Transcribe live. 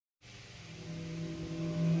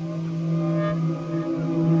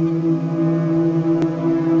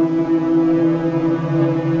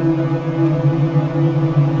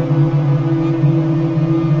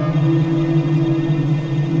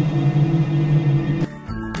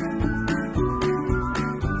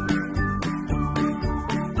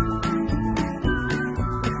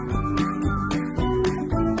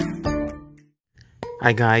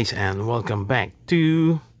Hi guys, and welcome back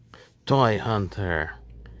to Toy Hunter.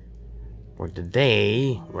 For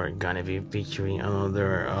today we're gonna be featuring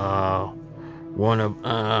another one of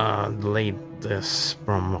the latest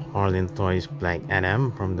from Mcfarlane Toys,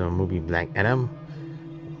 BLACK.ADAM, from the movie BLACK.ADAM,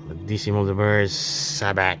 the DC Multiverse,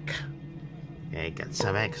 Sabbac. Yeah, got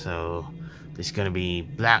Sabbac. So this is gonna be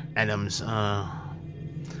BLACK.ADAM's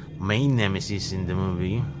main nemesis in the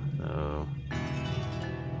movie. So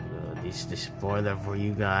this is the spoiler for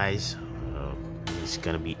you guys. It's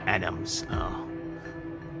gonna be Adam's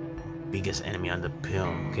biggest enemy on the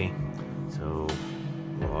film. Okay, so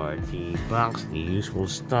for the box, the usual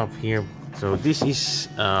stuff here. So this is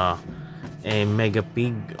a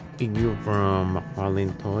Mrgafig figure from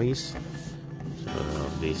Mcfarlane Toys. So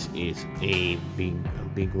this is a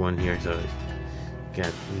big one here. So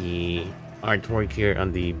got the artwork here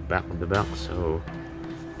on the back of the box. So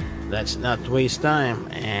let's not waste time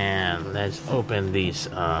and let's open this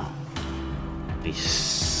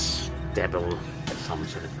devil, some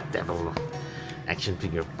sort of devil action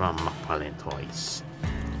figure from Mcfarlane Toys.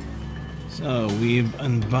 So we've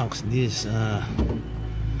unboxed this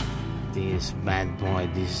this bad boy,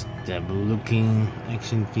 this devil looking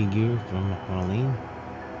action figure from Mcfarlane.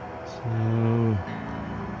 So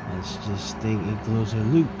let's just take a closer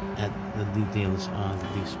look at the details on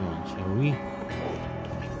this one, shall we?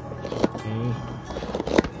 Okay,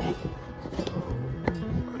 we're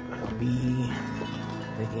gonna be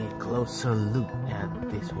taking a closer look at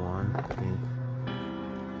this one. Okay,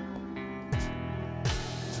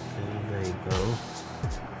 there you go.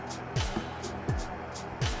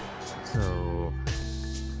 So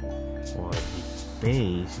for the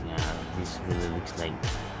base, yeah, this really looks like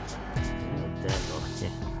the devil.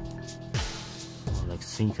 Okay, more like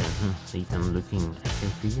Satan looking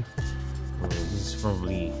action figure. So this is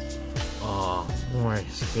probably more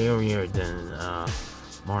scarier than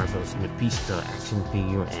Marvel's Mephisto action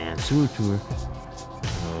figure and Surtur.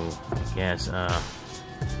 So I guess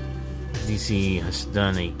DC has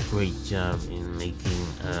done a great job in making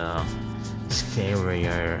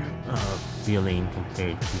scarier feeling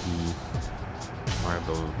compared to the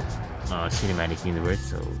Marvel Cinematic Universe.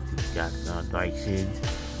 So we've got Darkseid,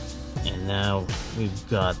 and now we've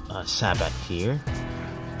got Sabbac here,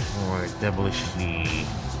 or devilishly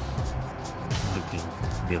looking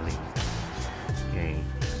villain. Okay,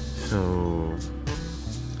 so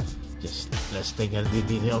just let's take a the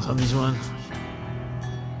details on this one.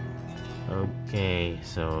 Okay,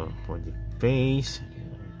 so for the face,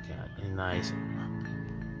 got a nice,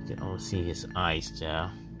 you can all see his eyes, yeah,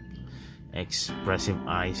 expressive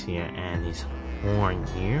eyes here, and his horn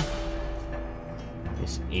here,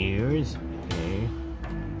 his ears. Okay,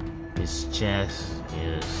 his chest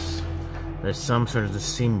is, there's some sort of the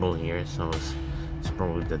symbol here, so it's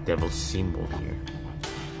probably the devil's symbol here.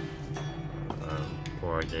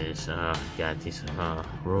 Or there's got this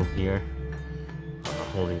robe here,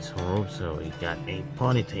 holding his robe. So he got a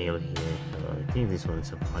ponytail here. So I think this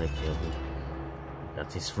one's a ponytail. Got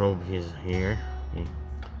this robe here. Okay.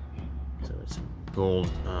 So it's gold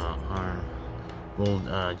gold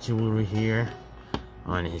jewelry here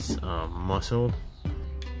on his muscle,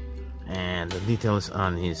 and the details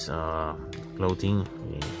on his clothing.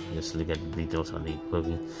 Okay. Just look at the details on the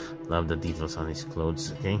clothing. Love the details on his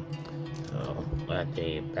clothes. Okay, so at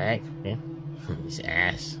the back, okay, his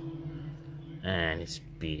ass and his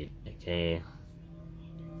feet. Okay,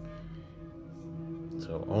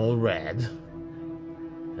 so all red.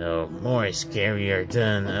 So more scarier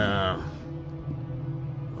than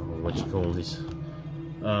what you call this,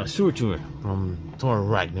 Surtur from Thor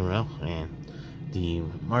Ragnarok and the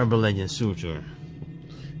Marvel Legends Surtur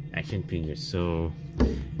action figures. So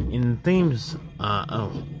in terms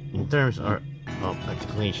of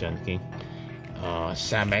articulation, okay,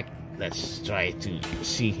 Sabbac, let's try to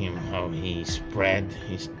see him how he spread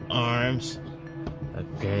his arms.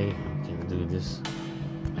 Okay, I can do this.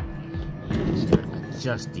 Just gonna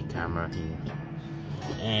adjust the camera here,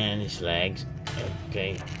 and his legs.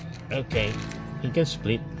 Okay, he can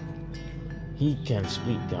split.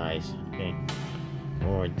 Guys. Okay,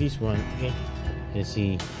 or this one. Okay, you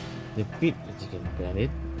see the feet, as you can bend it,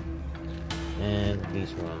 and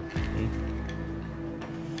this one. Okay,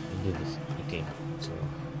 do this. Okay, so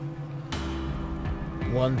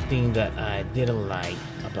one thing that I didn't like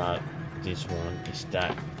about this one is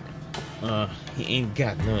that he ain't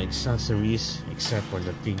got no accessories except for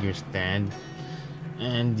the figure stand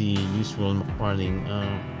and the usual Mcfarlane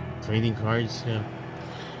trading cards.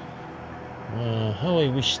 How I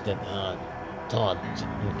wish that Todd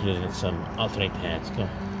included some alternate hands. Of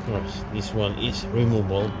course, this one is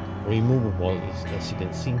removable, as you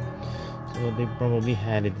can see. So they probably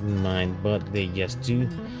had it in mind, but they just too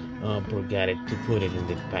forgot it to put it in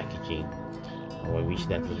the packaging. Oh, I wish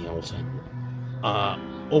that he also had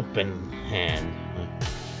open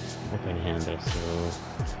hander. So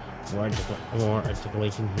more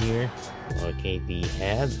articulation here. Okay, the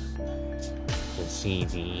head. You can see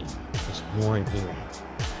there's more in here.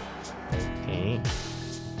 Okay,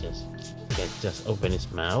 just open his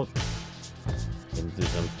mouth. Can do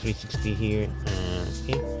some 360 here.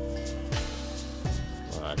 Okay,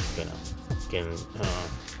 but can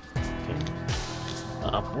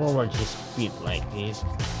forward his feet like this.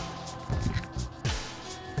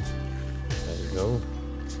 There you go.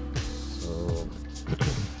 So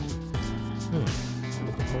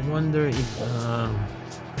I wonder if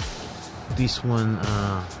this one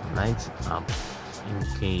lights up in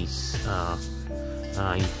case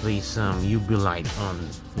you place some UV light on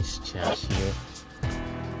his chest here.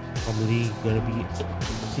 Probably gonna be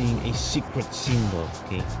seeing a secret symbol,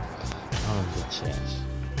 okay, on the chest.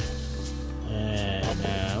 And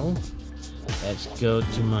now let's go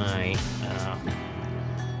to my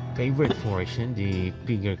favorite portion, the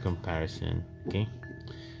figure comparison. Okay,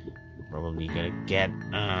 probably gonna get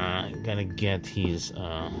his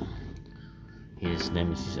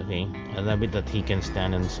nemesis. Okay, I love it that he can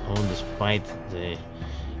stand on his own despite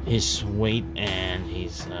his weight and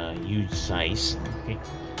his huge size. Okay,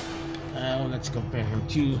 now let's compare him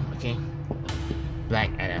to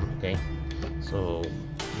BLACK.ADAM. Okay, so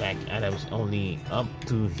BLACK.ADAM is only up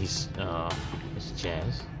to his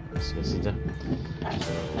chest. Let's consider.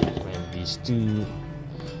 So when these two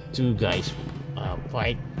guys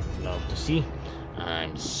fight, love to see.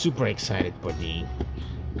 I'm super excited for the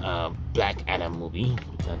BLACK.ADAM movie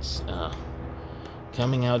that's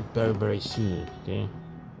coming out very soon. Okay,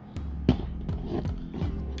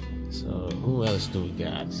 so who else do we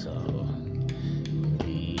got? So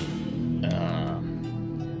the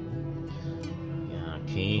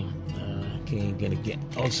gonna get,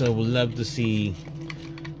 also would love to see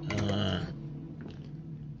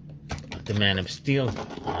the Man of Steel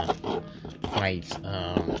fights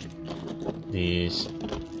this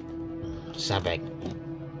Sabbac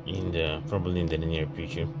probably in the near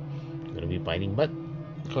future. Gonna be fighting, but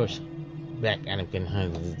of course BLACK.ADAM can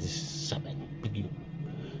handle this Sabbac,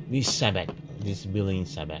 this villain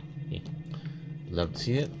Sabbac. Okay. Love to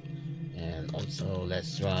see it. And also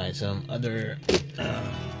let's try some other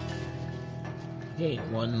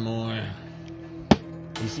one more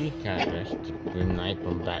DC characters, the Green Knight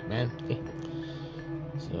from Batman. Okay,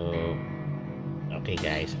 so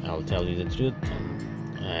guys, I'll tell you the truth,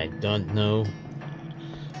 I don't know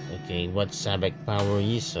what Sabbac power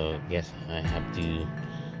is, so guess I have to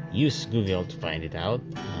use Google to find it out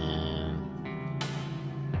and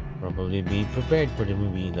probably be prepared for the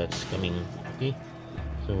movie that's coming. Okay,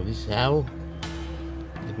 so this is how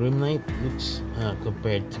the Grim Knight looks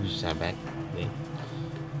compared to Sabbac. Okay,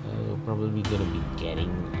 probably gonna be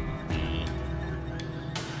getting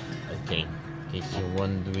the in case you're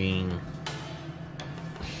wondering,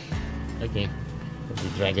 the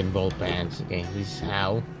Dragon Ball pants. Okay, this is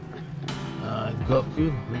how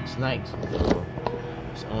Goku looks like. So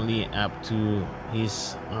it's only up to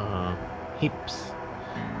his hips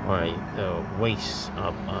or the waist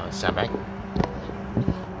of Sabbac. In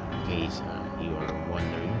case you are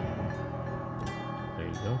wondering, there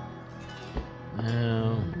you go.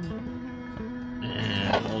 Now,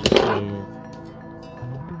 and also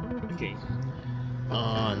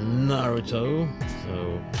Naruto, so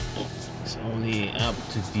it's only up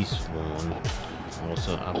to this one,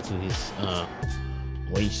 also up to his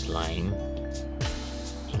waistline,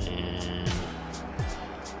 and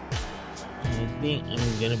I think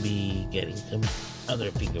I'm gonna be getting some other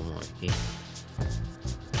figure more.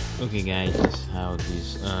 Okay guys, this is how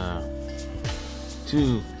these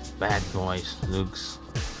two bad boys looks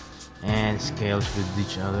and scales with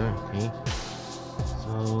each other. Okay,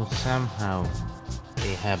 so somehow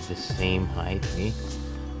they have the same height. Okay,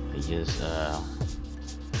 they just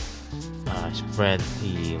spread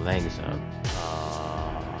the legs of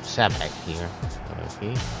Sabbac here.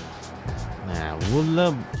 Okay, now would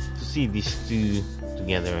love to see these two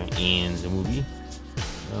together in the movie.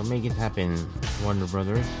 Make it happen, Warner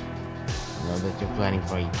Brothers. I know that you're planning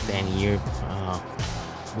for a 10-year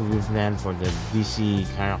movie plan for the DC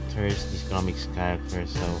characters, these comics characters,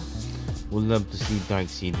 so would love to see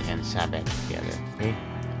Darkseid and Sabbac together.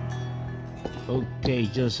 Okay,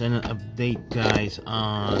 just an update guys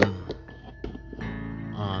on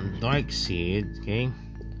Darkseid. Okay,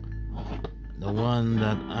 the one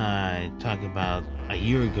that I talked about a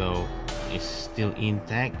year ago is still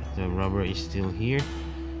intact, the rubber is still here.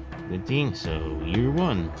 Good thing. So year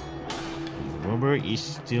one, The rubber is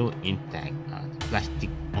still intact. The plastic,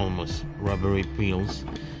 almost rubbery peels,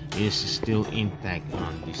 is still intact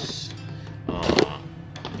on this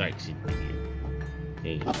dark seed figure.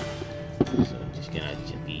 Okay, so I'm just gonna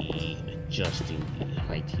be adjusting the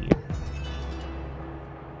height here.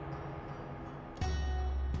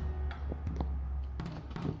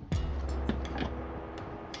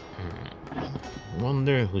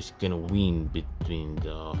 Wonder who's gonna win between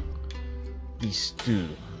these two,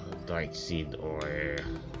 dark seed or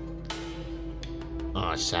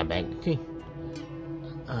Sabbac.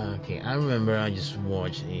 Okay, I remember I just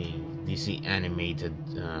watched a DC animated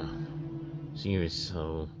series,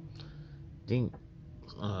 so I think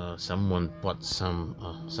someone put some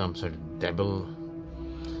sort of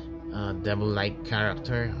devil-like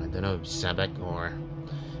character. I don't know if Sabbac or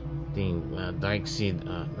thing. Dark seed.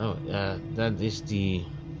 No, that is the.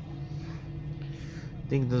 I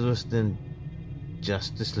think that was the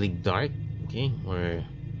Justice League Dark. Okay, where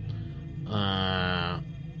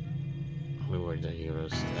were the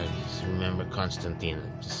heroes? I just remember Constantine.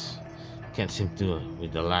 Just can't seem to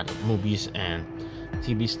with a lot of movies and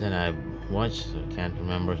TVs that I've watched. So can't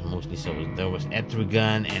remember mostly. So there was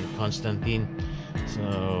Etrigan and Constantine.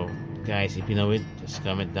 So guys, if you know it, just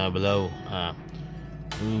comment down below.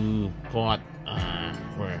 Who fought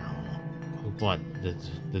who fought the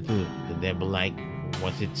two, the devil like?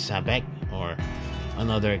 Was it Sabbac or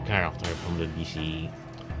another character from the DC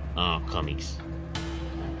comics?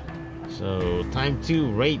 So time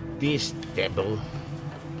to rate this devilish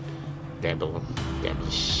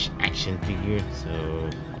action figure. So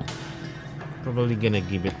probably gonna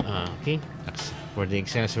give it okay. For the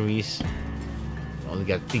accessories, only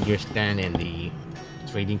got figure stand and the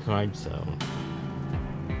trading card. So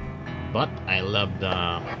but I love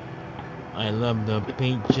the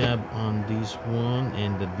paint job on this one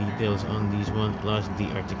and the details on this one, plus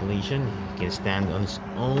the articulation. It can stand on its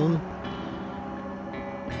own,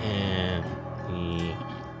 and the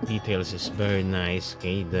details is very nice.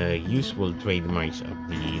 Okay, the usual trademarks of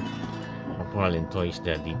the Mcfarlane Toys,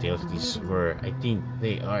 the details, these were, I think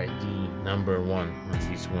they are the #1 on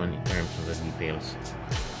this one in terms of the details.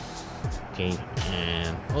 Okay,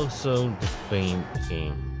 and also the paint.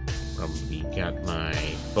 Okay, probably got my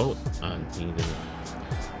vote on being the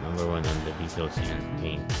 #1 on the details and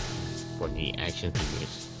paint for the action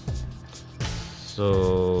figures.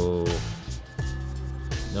 So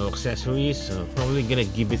no accessories, so probably gonna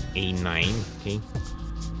give it a 9. Okay,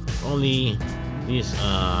 only this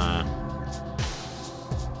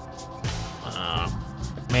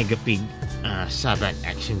Mrgafig Sabbac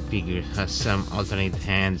action figure has some alternate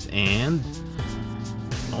hands, and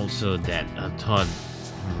also that Todd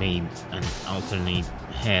made an alternate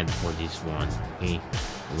head for this one. Okay,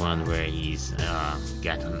 one where he's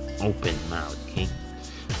got an open mouth. Okay,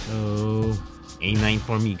 so a 9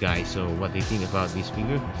 for me, guys. So what do you think about this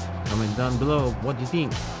figure? Comment down below what you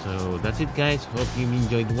think. So that's it, guys. Hope you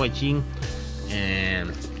enjoyed watching,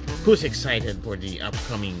 and who's excited for the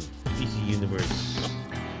upcoming DC Universe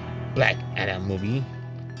BLACK.ADAM movie?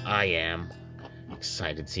 I am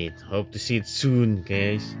excited to see it. Hope to see it soon,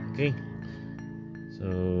 guys. Okay,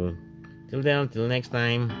 so till next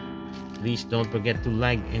time, please don't forget to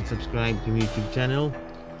like and subscribe to my YouTube channel,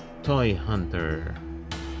 Toy Hunter.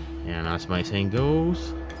 And as my saying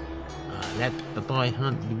goes, let the toy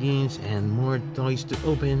hunt begins and more toys to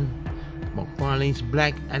open. Mcfarlane's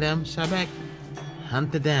BLACK.ADAM Sabbac,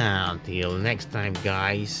 hunted down. Till next time,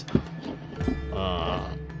 guys.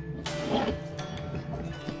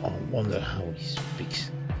 I wonder how he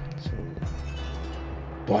speaks. So,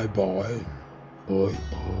 bye bye. Bye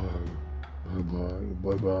bye. Bye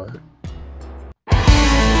bye. Bye bye.